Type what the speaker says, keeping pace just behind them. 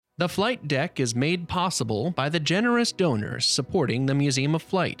The Flight Deck is made possible by the generous donors supporting the Museum of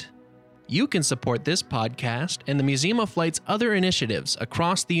Flight. You can support this podcast and the Museum of Flight's other initiatives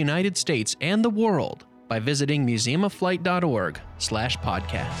across the United States and the world by visiting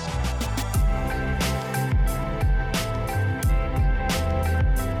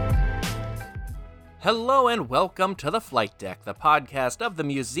museumofflight.org/podcast. Hello and welcome to The Flight Deck, the podcast of the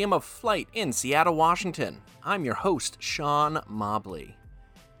Museum of Flight in Seattle, Washington. I'm your host, Sean Mobley.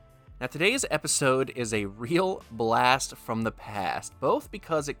 Now, today's episode is a real blast from the past, both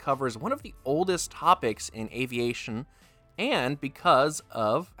because it covers one of the oldest topics in aviation and because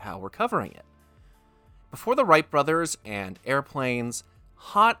of how we're covering it. Before the Wright brothers and airplanes,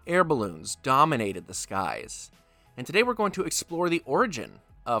 hot air balloons dominated the skies. And today we're going to explore the origin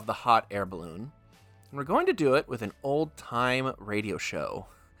of the hot air balloon. And we're going to do it with an old-time radio show,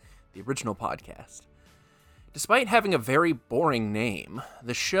 the original podcast. Despite having a very boring name,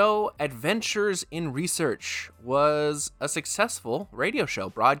 the show Adventures in Research was a successful radio show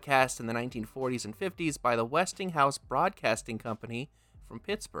broadcast in the 1940s and 50s by the Westinghouse Broadcasting Company from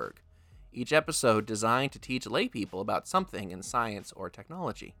Pittsburgh, each episode designed to teach laypeople about something in science or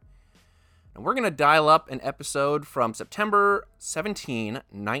technology. And we're going to dial up an episode from September 17,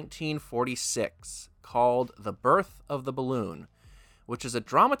 1946, called The Birth of the Balloon, which is a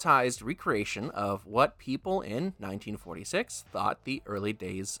dramatized recreation of what people in 1946 thought the early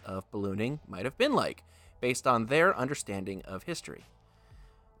days of ballooning might have been like, based on their understanding of history.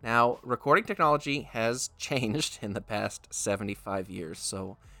 Now, recording technology has changed in the past 75 years,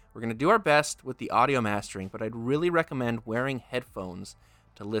 so we're going to do our best with the audio mastering, but I'd really recommend wearing headphones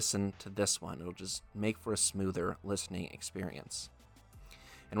to listen to this one. It'll just make for a smoother listening experience.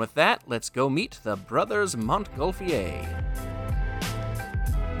 And with that, let's go meet the Brothers Montgolfier.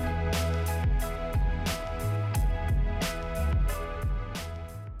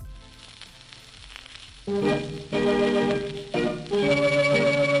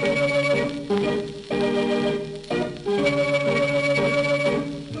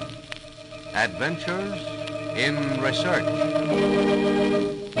 Adventures in Research.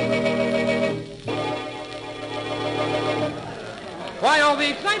 Why all the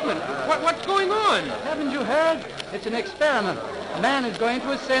excitement? What's going on? Haven't you heard? It's an experiment. A man is going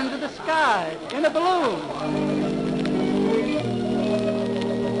to ascend to the sky in a balloon.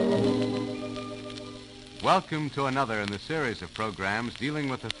 Welcome to another in the series of programs dealing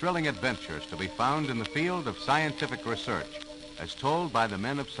with the thrilling adventures to be found in the field of scientific research, as told by the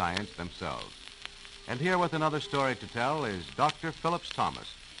men of science themselves. And here with another story to tell is Dr. Phillips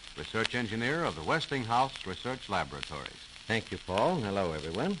Thomas, research engineer of the Westinghouse Research Laboratories. Thank you, Paul. Hello,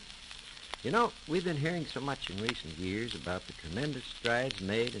 everyone. You know, we've been hearing so much in recent years about the tremendous strides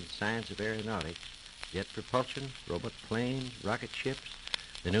made in the science of aeronautics, jet propulsion, robot planes, rocket ships,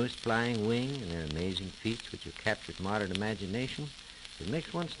 the newest flying wing, and their amazing feats which have captured modern imagination. It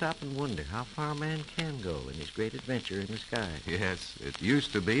makes one stop and wonder how far man can go in his great adventure in the sky. Yes, it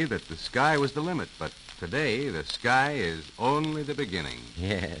used to be that the sky was the limit, but today the sky is only the beginning.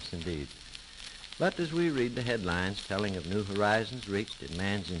 Yes, indeed. But as we read the headlines telling of new horizons reached in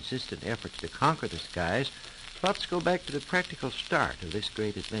man's insistent efforts to conquer the skies, let's go back to the practical start of this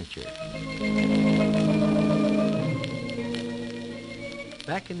great adventure.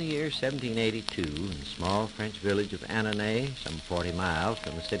 Back in the year 1782, in the small French village of Annonay, some 40 miles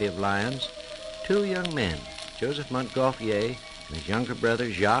from the city of Lyons, two young men, Joseph Montgolfier and his younger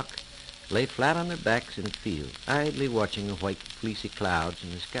brother Jacques, lay flat on their backs in a field, idly watching the white fleecy clouds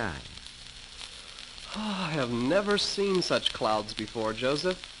in the sky. Oh, I have never seen such clouds before,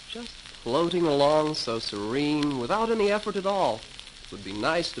 Joseph. Just floating along so serene, without any effort at all. It would be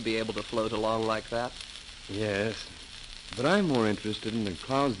nice to be able to float along like that. Yes, but I'm more interested in the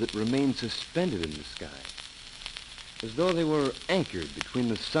clouds that remain suspended in the sky, as though they were anchored between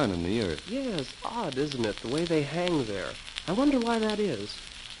the sun and the earth. Yes, odd, isn't it, the way they hang there? I wonder why that is.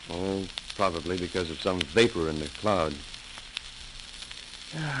 Oh, probably because of some vapor in the cloud.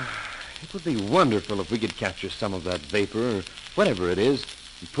 It would be wonderful if we could capture some of that vapor, or whatever it is,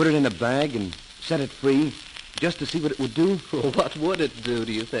 and put it in a bag and set it free, just to see what it would do. What would it do,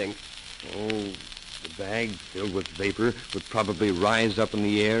 do you think? Oh, the bag filled with vapor would probably rise up in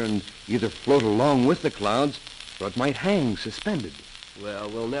the air and either float along with the clouds, or it might hang suspended. Well,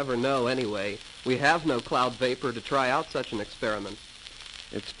 we'll never know anyway. We have no cloud vapor to try out such an experiment.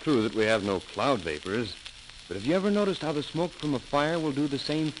 It's true that we have no cloud vapors, but have you ever noticed how the smoke from a fire will do the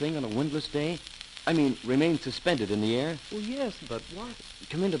same thing on a windless day? I mean, remain suspended in the air? Well, yes, but what?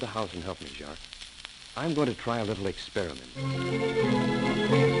 Come into the house and help me, Jacques. I'm going to try a little experiment.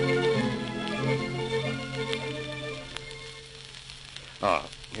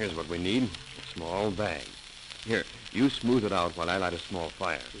 Here's what we need. A small bag. Here, you smooth it out while I light a small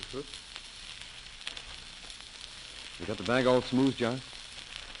fire. Mm-hmm. You got the bag all smooth, John?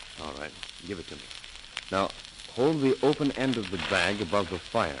 All right, give it to me. Now, hold the open end of the bag above the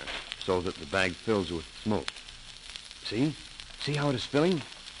fire so that the bag fills with smoke. See? See how it is filling?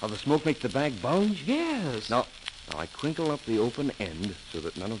 How the smoke makes the bag bulge? Yes. Now I crinkle up the open end so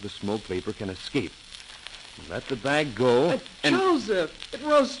that none of the smoke vapor can escape. Let the bag go. Joseph, it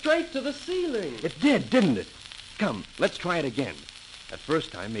rose straight to the ceiling. It did, didn't it? Come, let's try it again. That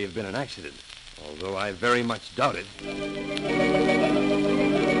first time may have been an accident, although I very much doubt it.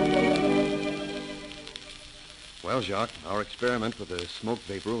 Well, Jacques, our experiment with the smoke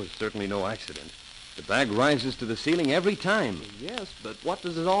vapor was certainly no accident. The bag rises to the ceiling every time. Yes, but what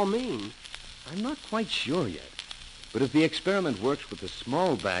does it all mean? I'm not quite sure yet. But if the experiment works with a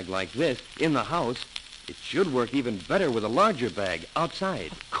small bag like this in the house, it should work even better with a larger bag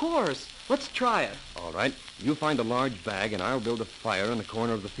outside. Of course. Let's try it. All right. You find a large bag, and I'll build a fire in the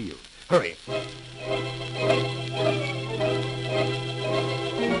corner of the field. Hurry.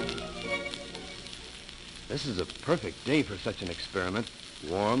 This is a perfect day for such an experiment.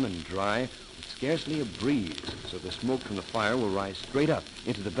 Warm and dry, with scarcely a breeze, so the smoke from the fire will rise straight up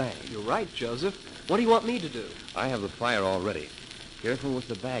into the bag. You're right, Joseph. What do you want me to do? I have the fire all ready. Careful with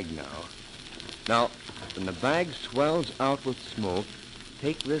the bag now. Now, when the bag swells out with smoke,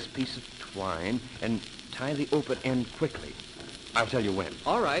 take this piece of twine and tie the open end quickly. I'll tell you when.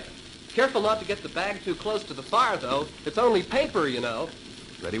 All right. Careful not to get the bag too close to the fire, though. It's only paper, you know.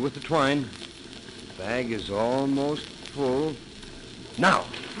 Ready with the twine. The bag is almost full. Now.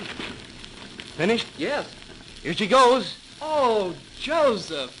 Finished? Yes. Here she goes. Oh,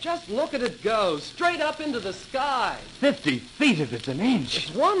 Joseph, just look at it go. Straight up into the sky. 50 feet if it's an inch.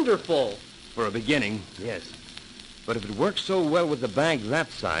 It's wonderful. For a beginning, yes. But if it works so well with a bag that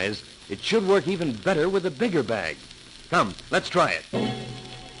size, it should work even better with a bigger bag. Come, let's try it.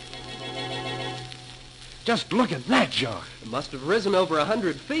 Just look at that, Jacques. It must have risen over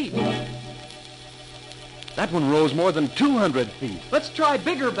 100 feet. That one rose more than 200 feet. Let's try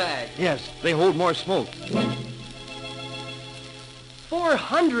bigger bags. Yes, they hold more smoke.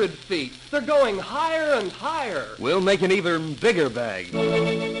 400 feet. They're going higher and higher. We'll make an even bigger bag.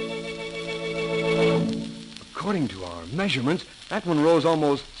 According to our measurements, that one rose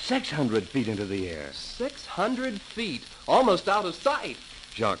almost 600 feet into the air. 600 feet. Almost out of sight.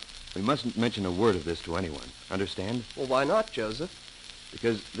 Jacques, we mustn't mention a word of this to anyone. Understand? Well, why not, Joseph?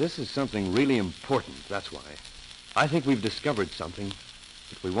 Because this is something really important, that's why. I think we've discovered something,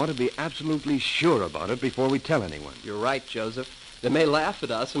 but we want to be absolutely sure about it before we tell anyone. You're right, Joseph. They may laugh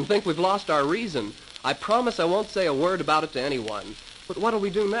at us and think we've lost our reason. I promise I won't say a word about it to anyone. But what'll we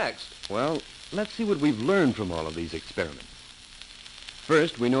do next? Well, let's see what we've learned from all of these experiments.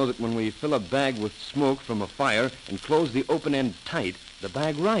 First, we know that when we fill a bag with smoke from a fire and close the open end tight, the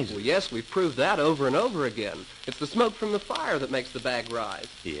bag rises. Well, yes, we've proved that over and over again. It's the smoke from the fire that makes the bag rise.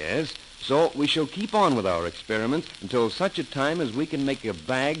 Yes, so we shall keep on with our experiments until such a time as we can make a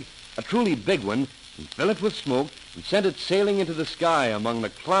bag, a truly big one, and fill it with smoke and send it sailing into the sky among the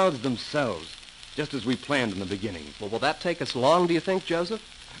clouds themselves, just as we planned in the beginning. Well, will that take us long, do you think, Joseph?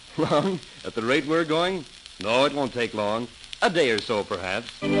 Long? At the rate we're going? No, it won't take long. A day or so,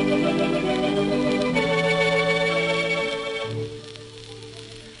 perhaps.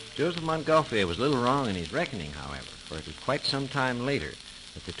 Joseph Montgolfier was a little wrong in his reckoning, however, for it was quite some time later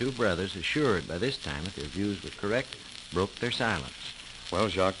that the two brothers, assured by this time that their views were correct, broke their silence. Well,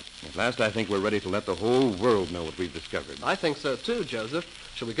 Jacques, at last I think we're ready to let the whole world know what we've discovered. I think so, too, Joseph.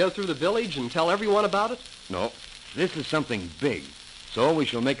 Shall we go through the village and tell everyone about it? No, this is something big, so we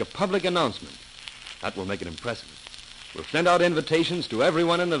shall make a public announcement. That will make it impressive. We'll send out invitations to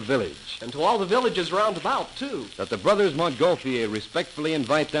everyone in the village. And to all the villages round about, too. That the brothers Montgolfier respectfully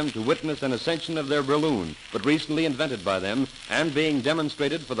invite them to witness an ascension of their balloon, but recently invented by them and being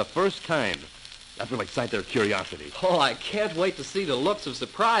demonstrated for the first time. That will excite their curiosity. Oh, I can't wait to see the looks of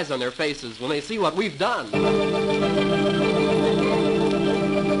surprise on their faces when they see what we've done.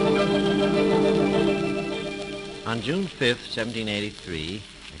 On June 5th, 1783,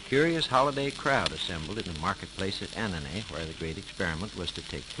 a curious holiday crowd assembled in the marketplace at Annonay, where the great experiment was to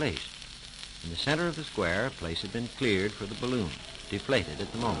take place. In the center of the square, a place had been cleared for the balloon, deflated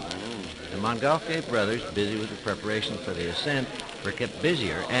at the moment. The Montgolfier brothers, busy with the preparations for the ascent, were kept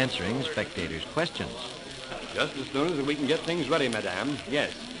busier answering the spectators' questions. Just as soon as we can get things ready, madame.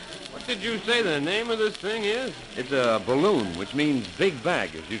 Yes. What did you say the name of this thing is? It's a balloon, which means big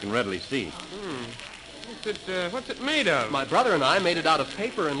bag, as you can readily see. What's it made of? My brother and I made it out of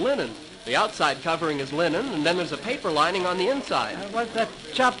paper and linen. The outside covering is linen, and then there's a paper lining on the inside. What's that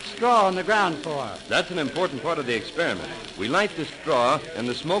chopped straw on the ground for? That's an important part of the experiment. We light the straw, and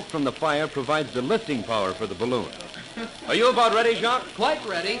the smoke from the fire provides the lifting power for the balloon. Are you about ready, Jacques? Quite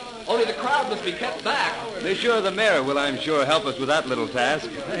ready, only the crowd must be kept back. Monsieur the mayor will, I'm sure, help us with that little task.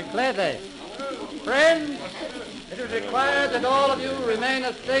 Gladly. Friends, it is required that all of you remain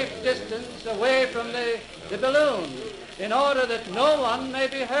a safe distance away from the balloon in order that no one may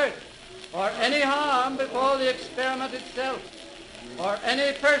be hurt or any harm before the experiment itself or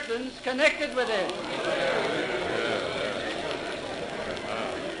any persons connected with it.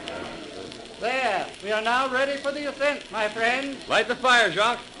 There, we are now ready for the ascent, my friends. Light the fire,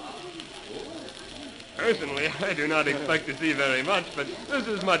 Jacques. Personally, I do not expect to see very much, but this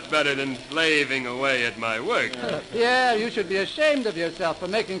is much better than slaving away at my work. Pierre, you should be ashamed of yourself for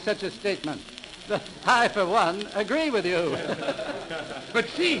making such a statement. I, for one, agree with you. But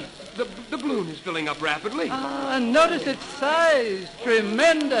see, the balloon is filling up rapidly. And notice its size.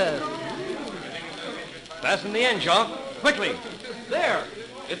 Tremendous. Fasten the end, Jacques. Quickly. There,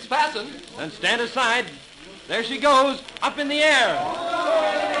 it's fastened. Then stand aside. There she goes, up in the air.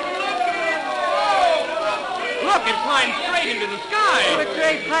 Look, it climbed straight into the sky. What a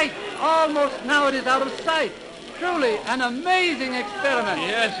great height. Almost now it is out of sight. Truly an amazing experiment.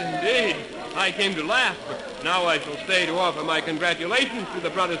 Yes, indeed. I came to laugh, but now I shall stay to offer my congratulations to the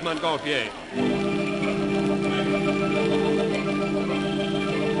brothers Montgolfier.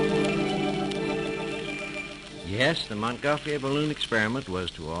 Yes, the Montgolfier balloon experiment was,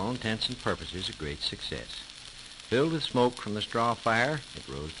 to all intents and purposes, a great success. Filled with smoke from the straw fire, it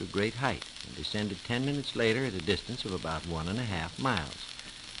rose to a great height and descended 10 minutes later at a distance of about 1.5 miles.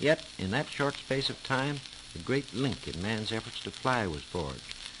 Yet, in that short space of time, a great link in man's efforts to fly was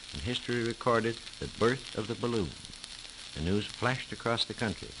forged, and history recorded the birth of the balloon. The news flashed across the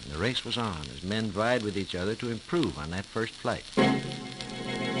country, and the race was on as men vied with each other to improve on that first flight.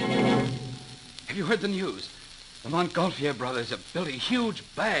 Have you heard the news? The Montgolfier brothers have built a huge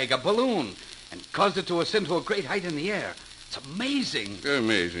bag, a balloon, and caused it to ascend to a great height in the air. It's amazing.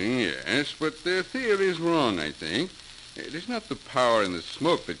 Amazing, yes, but their theory is wrong, I think. It is not the power in the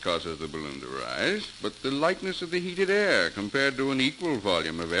smoke that causes the balloon to rise, but the lightness of the heated air compared to an equal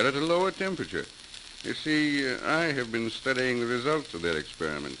volume of air at a lower temperature. You see, I have been studying the results of their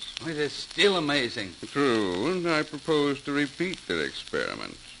experiments. It is still amazing. True, and I propose to repeat their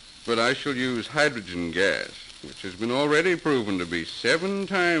experiments. But I shall use hydrogen gas, which has been already proven to be 7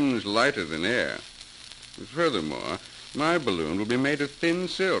 times lighter than air. Furthermore, my balloon will be made of thin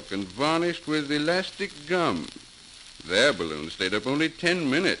silk and varnished with elastic gum. Their balloon stayed up only 10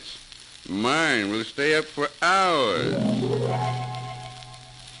 minutes. Mine will stay up for hours.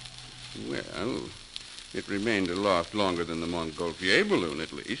 Well, it remained aloft longer than the Montgolfier balloon,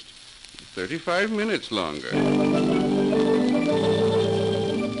 at least. 35 minutes longer.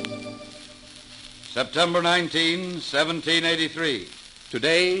 September 19, 1783.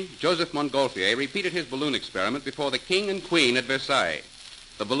 Today, Joseph Montgolfier repeated his balloon experiment before the King and Queen at Versailles.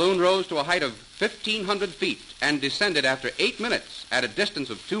 The balloon rose to a height of 1,500 feet and descended after 8 minutes at a distance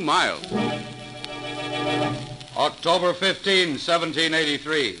of 2 miles. October 15,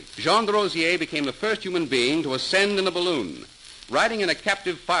 1783. Jean de Rosier became the first human being to ascend in a balloon. Riding in a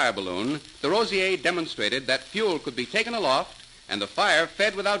captive fire balloon, de Rosier demonstrated that fuel could be taken aloft and the fire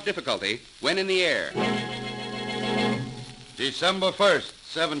fed without difficulty when in the air. December 1st,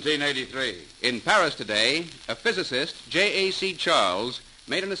 1783. In Paris today, a physicist, J.A.C. Charles,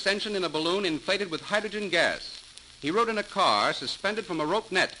 made an ascension in a balloon inflated with hydrogen gas. He rode in a car suspended from a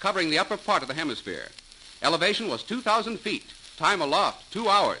rope net covering the upper part of the hemisphere. Elevation was 2,000 feet. Time aloft, 2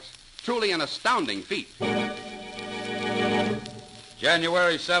 hours. Truly an astounding feat.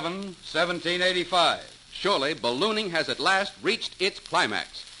 January 7, 1785. Surely ballooning has at last reached its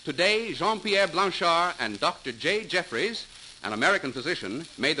climax. Today, Jean-Pierre Blanchard and Dr. J. Jeffries, an American physician,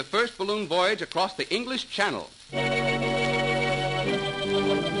 made the first balloon voyage across the English Channel.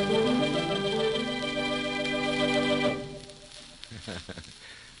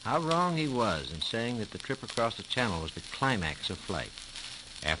 How wrong he was in saying that the trip across the Channel was the climax of flight.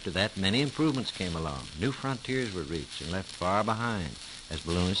 After that, many improvements came along. New frontiers were reached and left far behind as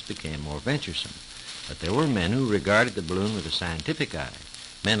balloonists became more venturesome. But there were men who regarded the balloon with a scientific eye,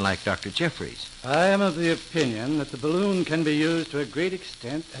 men like Dr. Jeffries. I am of the opinion that the balloon can be used to a great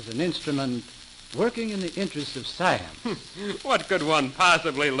extent as an instrument working in the interests of science. What could one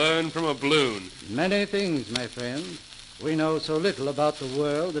possibly learn from a balloon? Many things, my friend. We know so little about the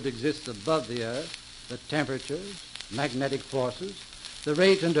world that exists above the earth, the temperatures, magnetic forces, the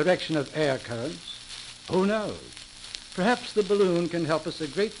rate and direction of air currents. Who knows? Perhaps the balloon can help us a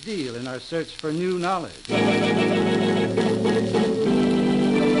great deal in our search for new knowledge.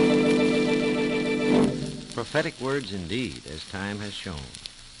 Prophetic words indeed, as time has shown.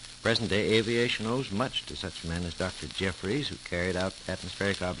 Present-day aviation owes much to such men as Dr. Jeffries, who carried out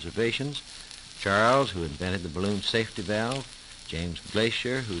atmospheric observations, Charles, who invented the balloon safety valve, James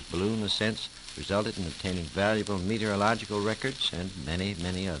Glacier, whose balloon ascents resulted in obtaining valuable meteorological records, and many,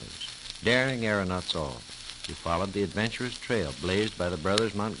 many others. Daring aeronauts all, who followed the adventurous trail blazed by the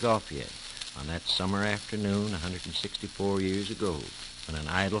brothers Montgolfier on that summer afternoon 164 years ago, when an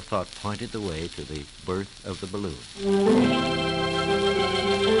idle thought pointed the way to the birth of the balloon.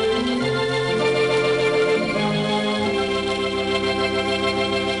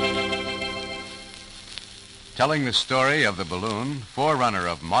 Telling the story of the balloon, forerunner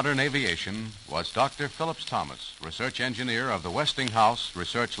of modern aviation, was Dr. Phillips Thomas, research engineer of the Westinghouse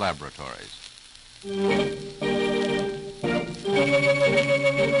Research Laboratories.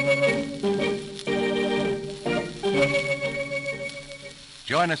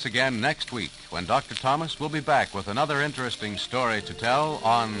 Join us again next week when Dr. Thomas will be back with another interesting story to tell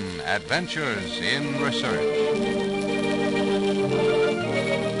on Adventures in Research.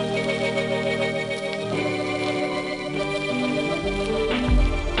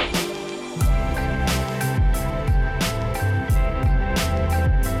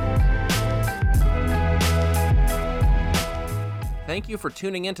 Thank you for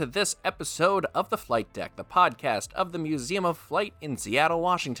tuning into this episode of The Flight Deck, the podcast of the Museum of Flight in Seattle,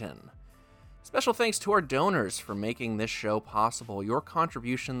 Washington. Special thanks to our donors for making this show possible. Your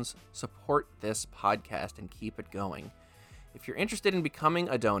contributions support this podcast and keep it going. If you're interested in becoming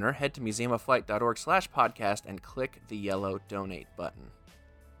a donor, head to museumofflight.org/podcast and click the yellow donate button.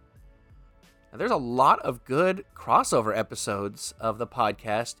 Now, there's a lot of good crossover episodes of the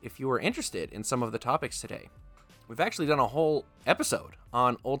podcast if you are interested in some of the topics today. We've actually done a whole episode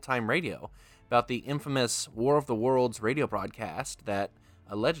on old-time radio about the infamous War of the Worlds radio broadcast that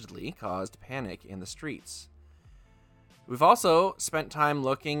allegedly caused panic in the streets. We've also spent time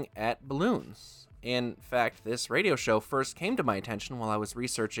looking at balloons. In fact, this radio show first came to my attention while I was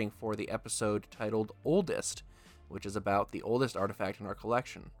researching for the episode titled Oldest, which is about the oldest artifact in our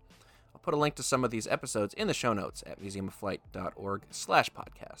collection. I'll put a link to some of these episodes in the show notes at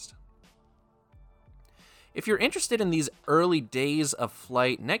museumofflight.org/podcast. If you're interested in these early days of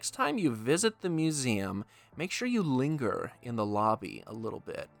flight, next time you visit the museum, make sure you linger in the lobby a little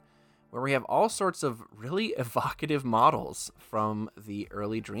bit, where we have all sorts of really evocative models from the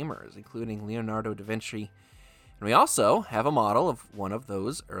early dreamers, including Leonardo da Vinci. And we also have a model of one of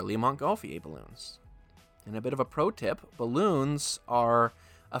those early Montgolfier balloons. And a bit of a pro tip, balloons are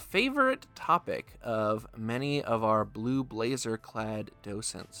a favorite topic of many of our blue blazer-clad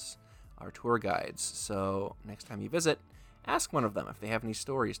docents, our tour guides. So next time you visit, ask one of them if they have any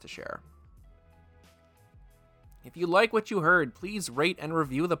stories to share. If you like what you heard, please rate and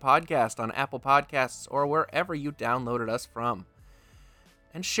review the podcast on Apple Podcasts or wherever you downloaded us from.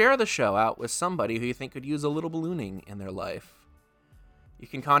 And share the show out with somebody who you think could use a little ballooning in their life. You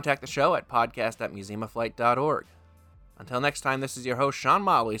can contact the show at podcast@museumofflight.org. Until next time, this is your host, Sean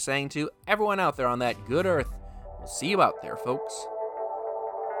Mobley, saying to everyone out there on that good earth, we'll see you out there, folks.